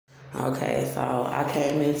Okay, so I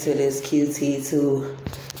came into this QT to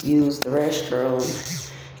use the restroom,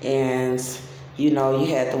 and you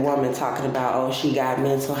had the woman talking about, oh, she got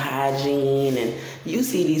mental hygiene, and you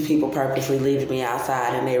see these people purposely leaving me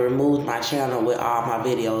outside, and they removed my channel with all my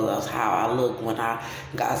videos of how I look when I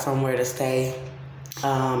got somewhere to stay.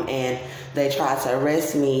 And they tried to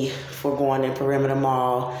arrest me for going in Perimeter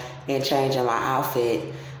Mall and changing my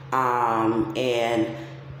outfit. And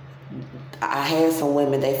I had some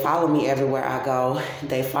women, they follow me everywhere I go.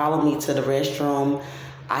 They follow me to the restroom.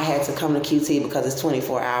 I had to come to QT because it's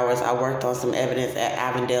 24 hours. I worked on some evidence at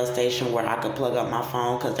Avondale Station where I could plug up my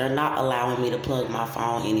phone because they're not allowing me to plug my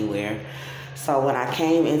phone anywhere. So when I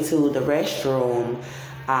came into the restroom,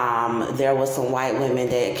 there was some white women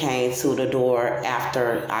that came to the door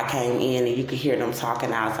after I came in, and you could hear them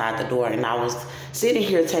talking outside the door. And I was sitting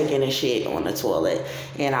here taking a shit on the toilet.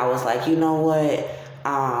 And I was like, you know what?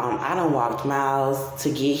 I done walked miles to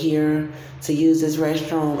get here to use this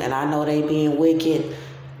restroom, and I know they being wicked.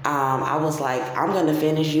 I was like, I'm going to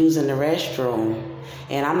finish using the restroom,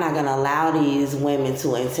 and I'm not going to allow these women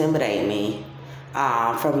to intimidate me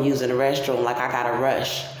from using the restroom. Like, I got to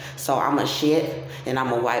rush. So I'm going to shit, and I'm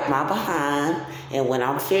going to wipe my behind, and when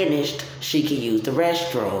I'm finished, she can use the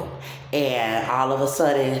restroom. And all of a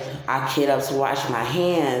sudden, I get up to wash my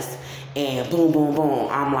hands, and boom, boom, boom.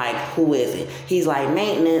 I'm like, who is it? He's like,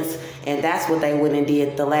 maintenance. And that's what they went and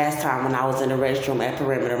did the last time when I was in the restroom at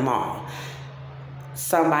Perimeter Mall.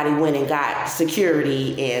 Somebody went and got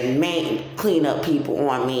security and cleanup people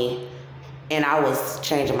on me. And I was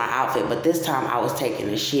changing my outfit. But this time I was taking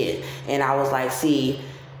a shit. And I was like, see,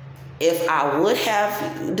 if I would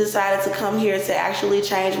have decided to come here to actually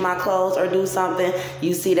change my clothes or do something,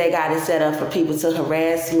 you see they got it set up for people to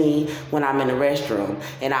harass me when I'm in the restroom.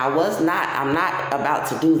 And I'm not about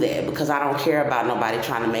to do that because I don't care about nobody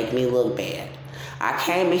trying to make me look bad. I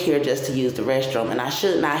came in here just to use the restroom, and I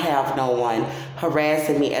should not have no one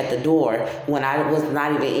harassing me at the door when I was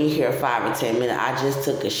not even in here 5 or 10 minutes. I just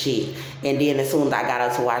took a shit. And then as soon as I got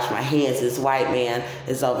up to wash my hands, this white man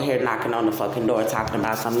is over here knocking on the fucking door talking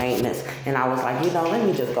about some maintenance. And I was like, let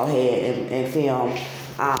me just go ahead and film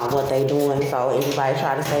what they doing. So anybody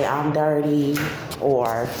try to say I'm dirty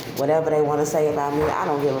or whatever they want to say about me, I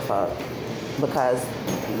don't give a fuck. Because,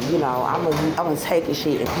 I'm gonna take a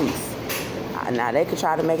shit in peace. Now, they could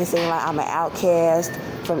try to make it seem like I'm an outcast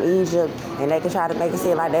from Egypt, and they could try to make it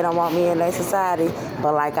seem like they don't want me in their society.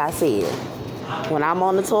 But like I said, when I'm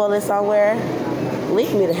on the toilet somewhere,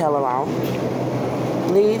 leave me the hell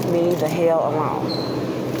alone. Leave me the hell alone.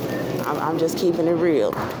 I'm just keeping it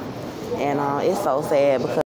real. And it's so sad because